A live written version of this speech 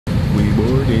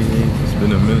boarding. It's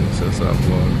been a minute since I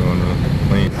vlogged on a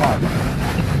plane.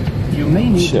 You may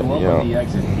need to open the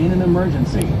exit in an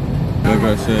emergency. Like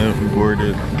I said, we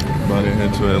boarded, about to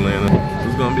head to Atlanta.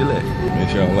 It's gonna be lit. Make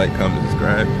sure y'all like, comment,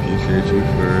 subscribe. Appreciate you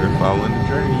for following the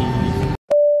journey.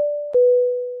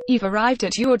 You've arrived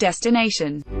at your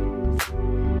destination.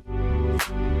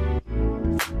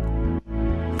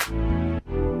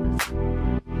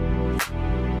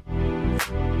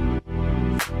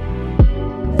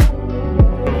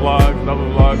 Another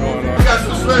vlog going on. We got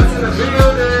some slips in the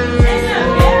building.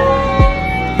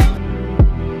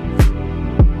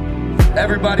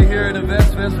 Everybody here at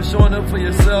InvestFest for showing up for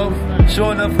yourself,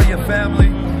 showing up for your family,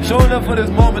 showing up for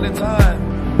this moment in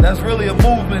time. That's really a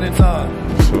movement in time.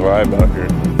 It's a vibe out here.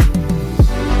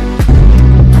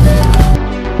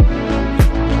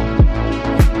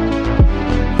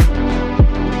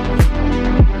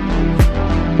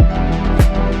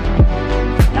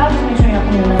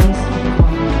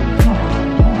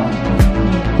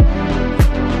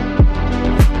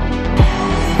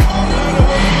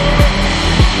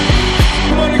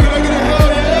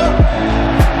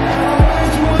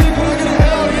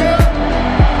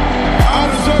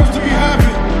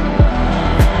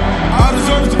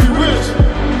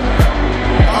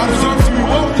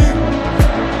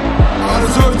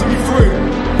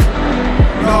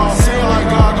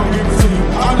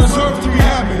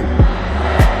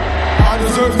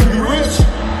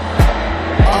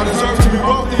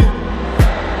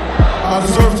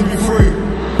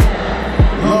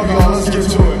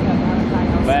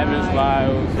 Lavish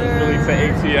Lyles, release to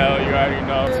ATL, you already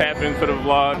know. Tap into the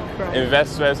vlog,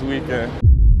 InvestFest weekend.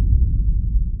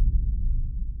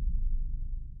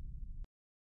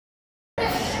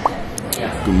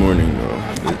 Good morning, y'all.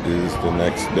 It is the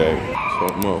next day. So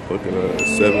motherfucking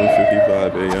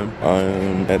 7:55 a.m. I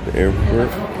am at the airport.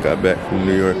 Got back from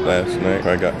New York last night.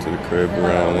 I got to the crib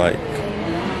around like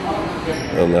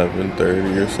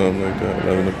 11:30 or something like that,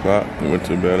 11 o'clock. I went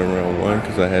to bed around 1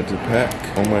 because I had to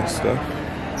pack all my stuff.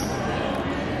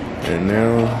 And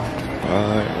now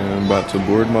I am about to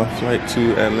board my flight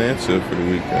to Atlanta for the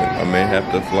weekend. I may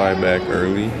have to fly back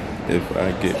early if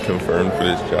I get confirmed for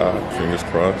this job, fingers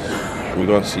crossed. We're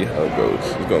gonna see how it goes.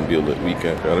 It's gonna be a lit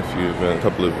weekend. Got a few events, a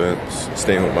couple events,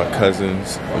 staying with my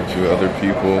cousins and a few other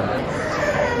people.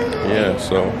 Yeah,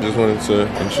 so just wanted to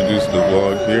introduce the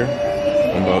vlog here.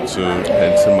 I'm about to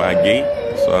head to my gate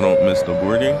so I don't miss the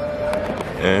boarding.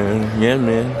 And yeah,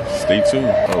 man, stay tuned.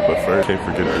 Oh, but first, can't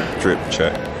forget the drip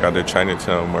check. Got the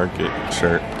Chinatown Market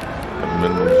shirt, the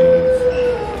minimal jeans,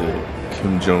 the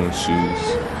Kim Jones shoes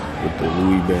with the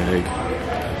Louis bag.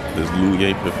 This Louis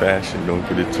ain't for fashion, don't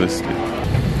get it twisted.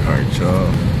 Alright, y'all,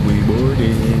 we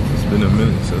boarded. It's been a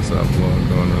minute since I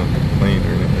vlogged on a plane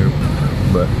or in the airport.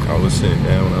 But I was sitting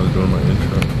down when I was doing my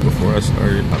intro. Before I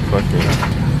started,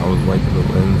 I was wiping the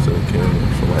lens of the camera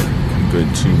for like a good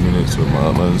 2 minutes with my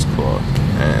lens cloth.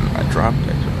 And I dropped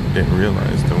that. I didn't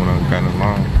realize that when I got in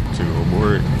line to go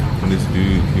board, and this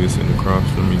dude, he was sitting across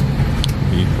from me.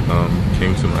 He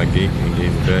came to my gate and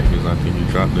gave it back. He was like, I think you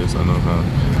dropped this. I know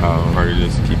how hard it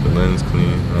is to keep the lens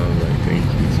clean. I was like, thank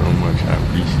you so much. I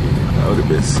appreciate it. I would have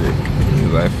been sick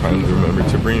because I finally remembered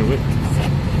to bring it with me.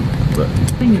 But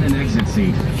in an exit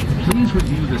seat, please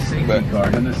review the safety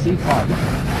card and the seat pocket.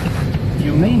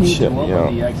 You may need to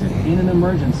open the exit in an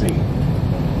emergency.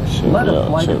 Let a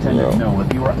flight attendant know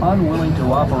if you are unwilling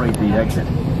to operate the exit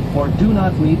or do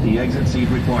not meet the exit seat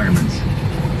requirements.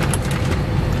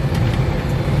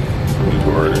 we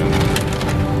boarded.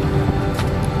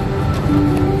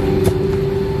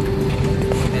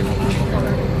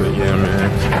 But yeah, man.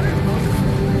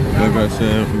 Like I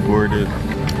said, we boarded.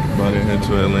 About to head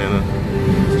to Atlanta.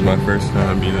 This is my first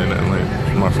time being in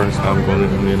Atlanta. My first time going to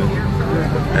Atlanta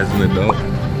as an adult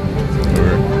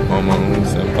or on my own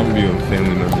stuff. I'm gonna be with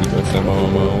family members, but I'm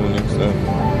on my own and stuff.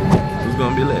 It's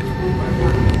gonna be lit.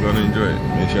 We're gonna enjoy it.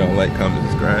 Make sure y'all like, comment,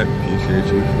 subscribe. Appreciate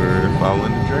you for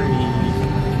following the journey.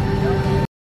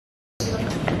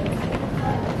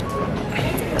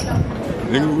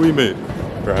 Nigga, we made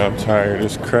it. Bro, I'm tired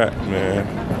as crap, man.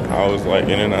 I was like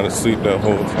in and out of sleep that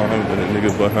whole time, but the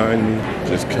nigga behind me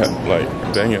just kept like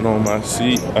banging on my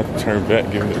seat. I turned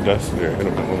back, give him the dust there, hit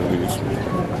him on the loose.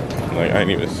 Like, I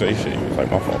didn't even say shit. He was like,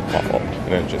 my fault,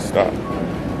 and then just stopped.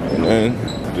 And then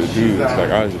the dude was like,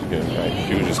 I was just getting like,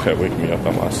 he was just kept waking me up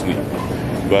out my sleep.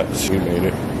 But we made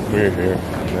it. We're here.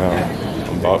 Now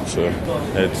I'm about to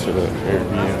head to the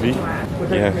Airbnb.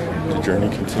 Yeah, the journey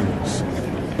continues.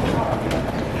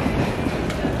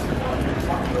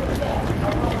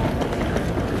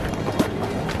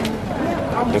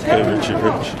 Okay, Richie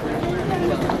Rich.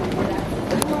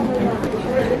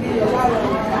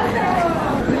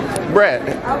 Brett.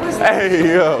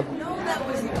 Hey, yo.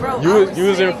 Bro, You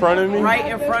was in front of me? Right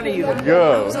in front of you.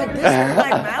 Yo. I was like, this is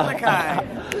like Malachi.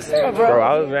 What's up, Bro,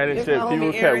 I was mad as shit.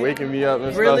 People kept waking me up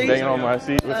and Really? stuff, banging on my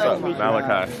seat. What's up,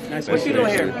 Malachi? What you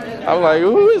doing here? I'm like,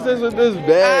 who is this with this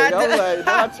bag? I'm like, then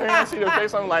I turn and see the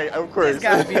face. I'm like, of course. It's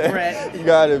gotta be Brett. You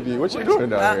gotta be. What you doing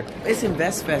down here? It's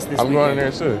Invest Fest this I'm weekend.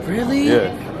 going there too. Really?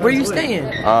 Yeah. Where you staying?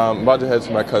 I'm about to head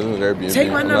to my cousin's Airbnb. Take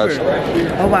my I'm not number.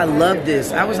 sure. Oh, I love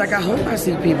this. I was like, I hope I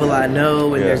see people I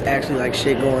know and there's actually like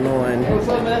shit going on.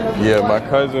 Yeah, my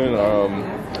cousin,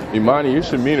 Imani, you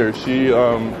should meet her. She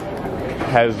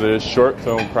has this short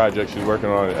film project she's working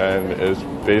on, and it's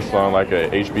based on like a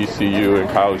HBCU and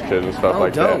college kids and stuff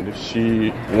like dope. that.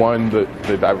 She won the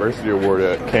diversity award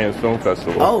at Cannes Film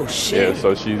Festival. Oh shit! Yeah,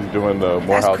 so she's doing the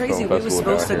Morehouse That's crazy. Film Festival. We were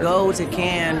supposed to down go to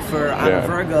Cannes for Honor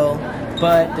Virgo,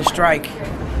 but the strike.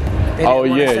 Oh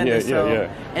yeah.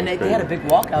 And they had a big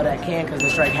walkout at Cannes because the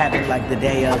strike happened like the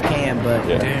day of Cannes. But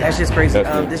that's just crazy.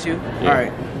 This you? Yeah. All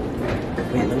right.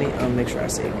 Wait, let me make sure I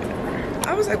say it.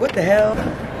 I was like, what the hell?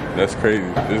 That's crazy.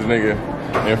 This nigga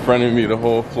in front of me the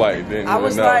whole flight. I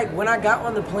was like, when I got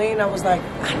on the plane, I was like,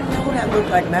 I know that looked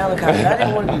like Malachi, but I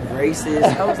didn't want to be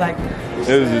racist. I was like,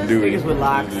 it was a dude. Niggas with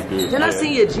locks. Then I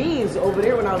seen your jeans over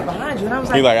there when I was behind you, and I was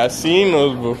like, he like, I seen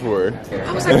those before.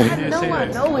 I was like, I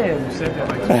know him.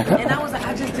 And I was like,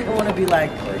 I just didn't want to be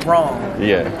like wrong.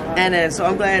 Yeah. And then, so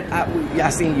I'm glad I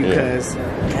seen you because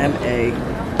M.A.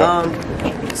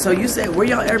 So you said, where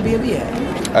y'all Airbnb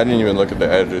at? I didn't even look at the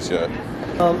address yet.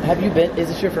 Have you been? Is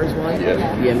this your first one? Yeah.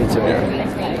 Yeah, me too.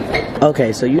 Yeah.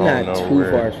 Okay, so you're not too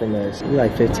far from us. You're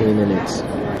like 15 minutes.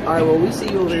 All right, well, we see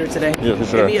you over here today. Yeah, for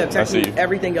sure. Give me a text me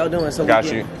everything y'all doing. So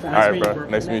got you. All right, bro.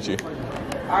 Nice to meet you.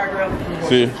 All right, bro.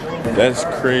 See, that's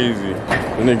crazy.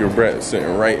 The nigga Brett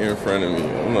sitting right in front of me.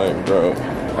 I'm like, bro.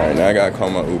 All right, now I gotta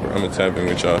call my Uber. I'm gonna tap in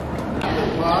with y'all.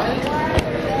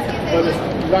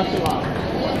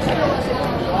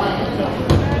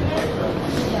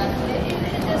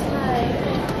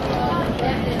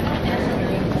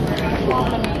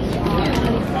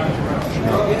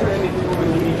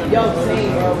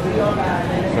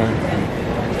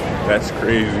 That's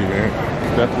crazy, man.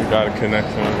 Definitely got a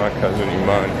connection with my cousin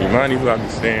Imani. Imani, who I've been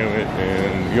staying with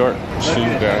in New York, she's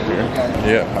down here.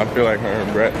 Yeah, I feel like her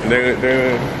and Brett, they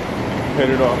hit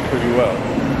it off pretty well.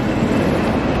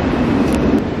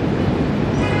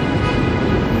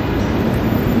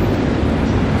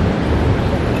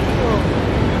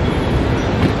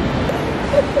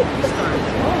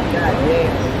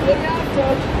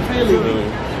 Really?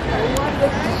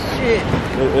 Shit.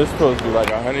 It's supposed to be like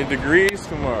 100 degrees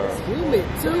tomorrow. Humid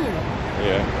too.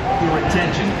 Yeah. Your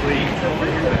attention, please.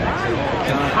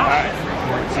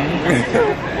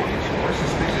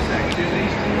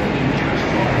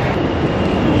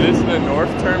 Is this the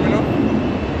North Terminal?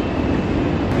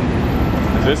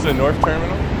 Is this the North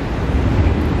Terminal?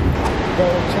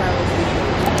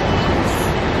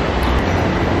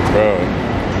 Bro,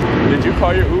 did you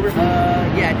call your Uber?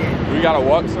 Yeah, I did. Do we gotta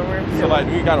walk somewhere? So like,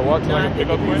 do we gotta walk to like a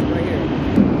pickup point? Right here.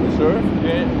 You sure? You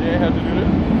ain't have to do this?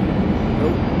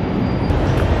 Nope.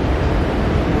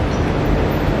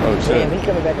 Oh shit. Damn, he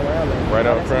coming back around though. Right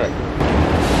out front.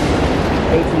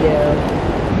 ATL.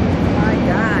 My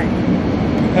God.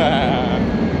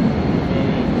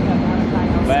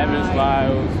 Lavish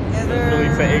Lyles. Really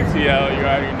for ATL, you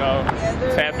already know.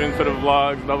 Tap in for the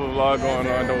vlogs, double vlog going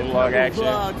on, double vlog action.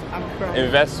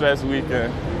 Invest Fest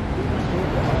weekend.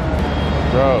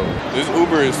 Bro, this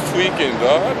Uber is tweaking,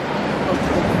 dog.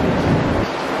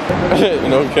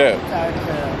 No cap.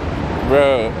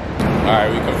 Bro. Alright,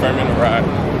 we confirming the ride.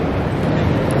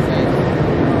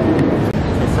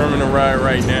 Confirming the ride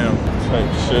right now.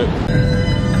 Type shit.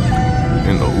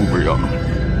 In the Uber, y'all.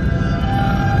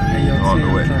 On the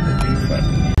way.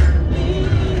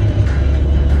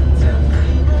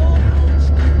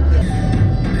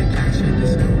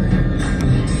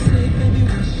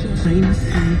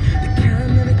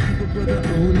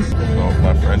 Oh,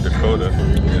 my friend Dakota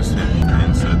just hit me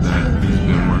and said that he's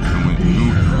been working with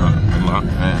New Era a lot,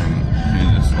 and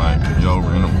he's just like, yo,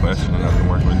 random question, I've been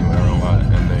working with New Era a lot,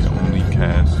 and they only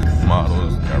cast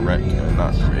models direct and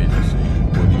not through agency.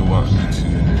 What do you want me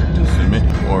to submit,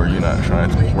 or you're not trying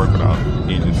to work without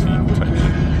agency type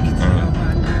shit? And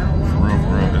for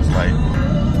real, it's like,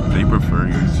 they prefer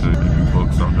you to, if you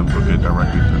book something, book it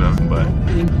directly to them, but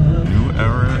New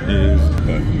Era is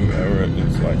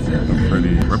like a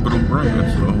pretty reputable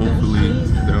brand, so hopefully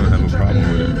they don't have a problem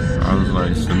with it. I was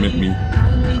like, submit me,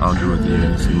 I'll do it with the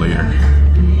agency later.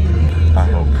 I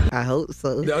hope. I hope so.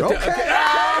 Okay.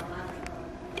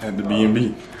 At the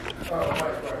B&B.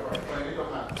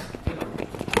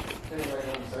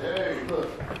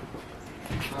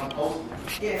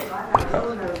 Yeah, so I got a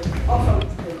little nervous. Also,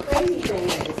 the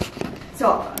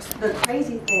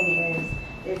crazy thing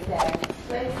is that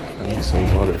I need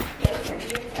some water.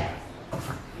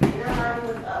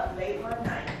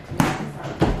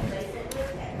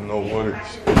 No water.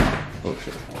 Oh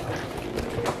shit.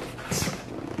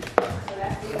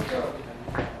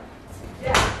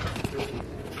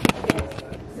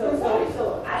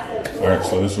 Alright,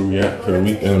 so this is where we at for the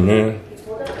weekend, man.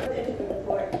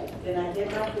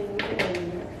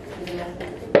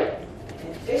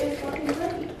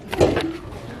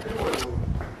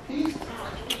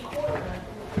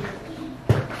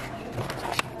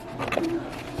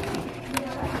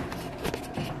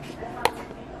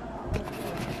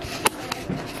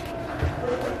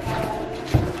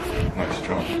 Nice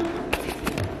job.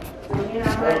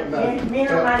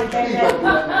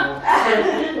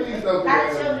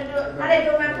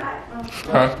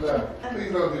 Huh?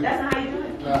 Please don't do that. That's not how you do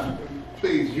it. Nah,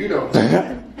 please, you don't do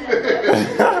that.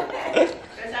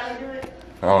 That's how you do it.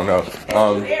 I don't know.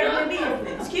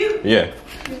 It's cute. Yeah.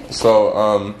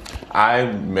 So I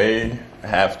may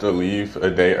have to leave a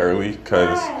day early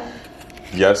because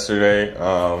yesterday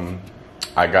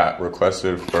I got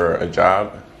requested for a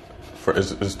job. For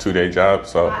it's a 2-day job,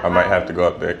 so I might have to go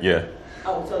up there. Yeah.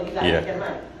 Oh, so you got to get your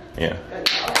money. Yeah.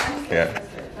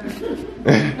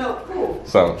 Yeah. No, cool.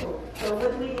 So. So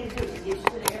what do we need to do? Get you to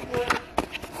the airport?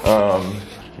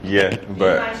 Yeah,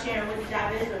 but You mind sharing what the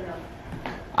job is or no?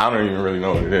 I don't even really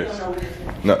know what it You is. don't know what it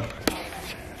is. No.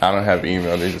 I don't have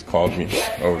email. They just called me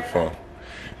over the phone.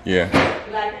 Yeah.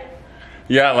 You like it?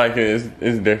 Yeah, I like it.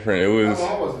 It's different. It was. How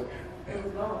long was it? It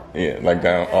was long. Yeah, like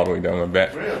down all the way down my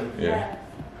back. Really? Yeah.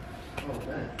 Oh,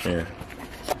 man. Yeah.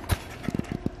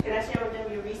 Can I share with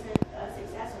them your recent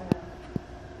success or no?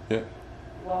 Yeah.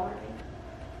 Walmart thing?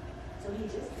 So he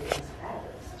just did his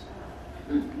fabulous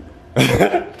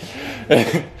job.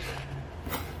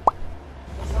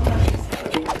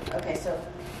 Okay, so,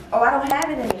 oh, I don't have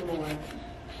it anymore.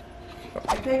 The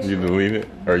picture. You delete it,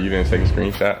 or you didn't take a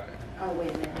screenshot? Oh, wait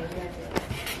a minute, maybe I did.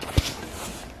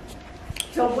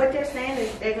 So what they're saying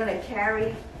is they're gonna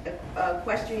carry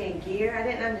equestrian gear. I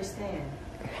didn't understand.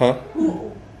 Huh?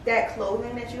 Who? That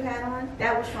clothing that you had on,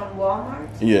 that was from Walmart?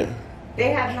 Yeah. They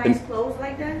have nice clothes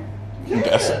like that?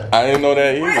 I didn't know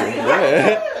that either. Really?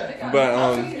 Yeah.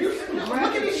 But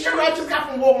Look at this shirt I just got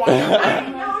from Walmart. I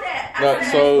didn't know that.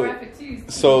 no,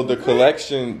 so the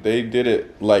collection, they did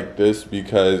it like this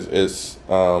because it's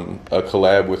a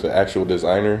collab with an actual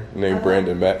designer named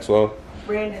Brandon Maxwell.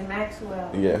 Brandon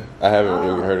Maxwell. Yeah, I haven't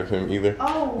really heard of him either.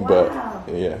 Oh, wow.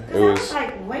 But yeah, it I was was.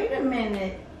 like, wait a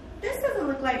minute. This doesn't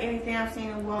look like anything I've seen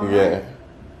in Walmart. Yeah.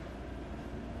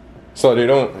 So they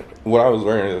don't. What I was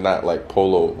wearing is not like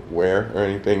polo wear or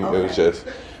anything. Okay. It was just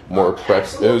more prep.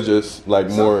 It was just like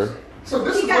more. So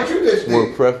this is what you just More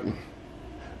did. preppy.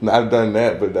 No, I've done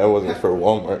that, but that wasn't for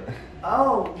Walmart.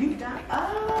 Oh, you done?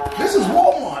 Oh. This is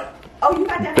Walmart. Oh, you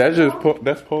got that? That's from just Walmart?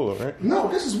 that's polo, right? No,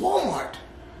 this is Walmart.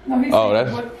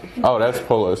 That's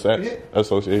Polo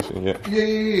Association. Yeah.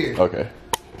 Yeah. Okay.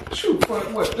 Shoot,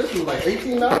 what? This was like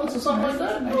 $18 or something like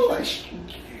that. I was like,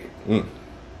 Mm.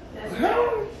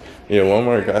 hell, Yeah,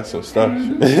 Walmart got some stuff.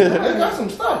 they got some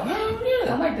stuff. Hell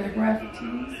yeah. I like the graphic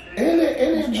tees. And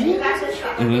their You jeans. got this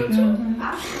stuff?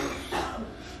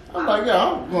 I'm like, yeah,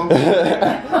 I'm going to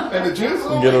and the jeans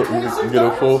are Get $26.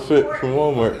 a full fit from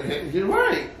Walmart. You're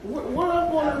right. What I'm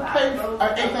going to pay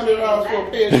 $800 for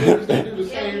a pair of shoes that do the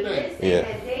same thing? Yeah.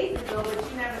 Days ago, but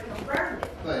you never confirmed it.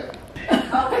 Like,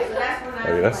 Okay, so that's when I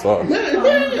Hey, was that's like, all.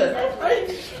 yeah, right.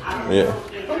 Yeah.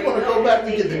 I'm going to go back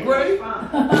and get the gray,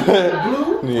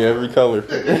 blue. Yeah, every color.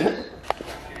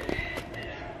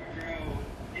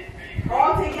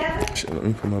 all together? Shit, let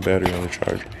me put my battery on the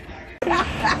charger.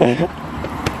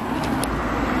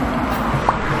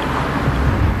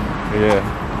 Yeah.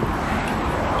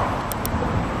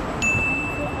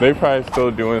 They probably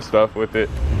still doing stuff with it.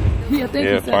 Yeah,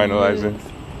 Finalizing.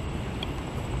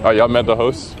 Oh, y'all met the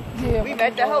host? Yeah. We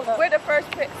met the host. We're the first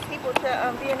people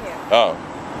to be in here. Oh.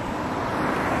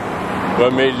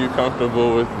 What made you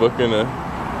comfortable with booking a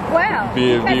Well,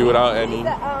 B&B without any?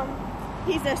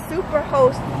 He's a super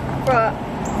host for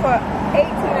 18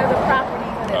 other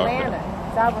properties in Atlanta.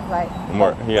 So I was like,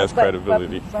 More, he has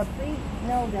credibility. But please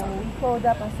know that when we pulled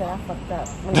up, I said I fucked up.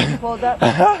 When we pulled up,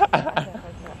 I said I fucked up.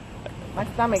 My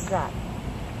stomach dropped.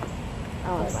 I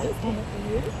was like,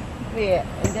 yeah.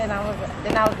 And then I was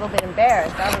a little bit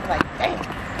embarrassed. I was like, damn.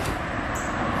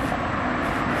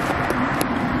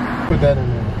 Put that in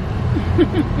there.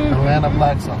 Atlanta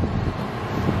Black song.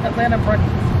 Atlanta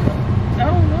breakfast. I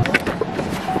don't know.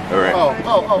 All right.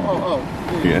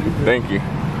 Oh. Yeah, thank you. All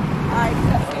right,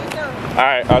 so see you soon. All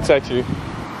right, I'll text you.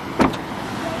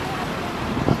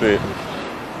 fit.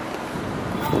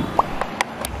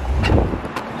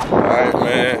 Alright,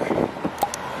 man.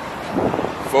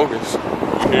 Focus.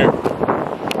 You here?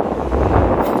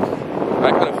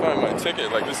 I gotta find my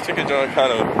ticket. Like, this ticket joint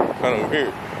kind of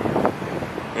weird.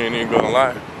 Ain't even gonna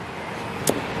lie.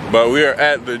 But we are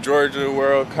at the Georgia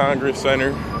World Congress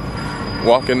Center,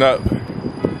 walking up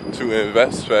to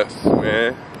InvestFest,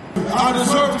 man. I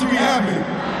deserve to be happy.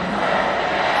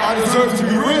 I deserve to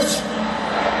be rich.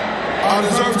 I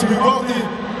deserve to be wealthy.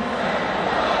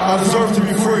 I deserve to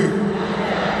be free.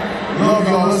 Love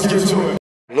y'all, let's get to it.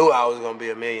 Knew I was gonna be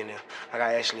a millionaire. Like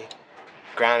I actually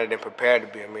grounded and prepared to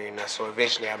be a millionaire, so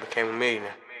eventually I became a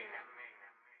millionaire.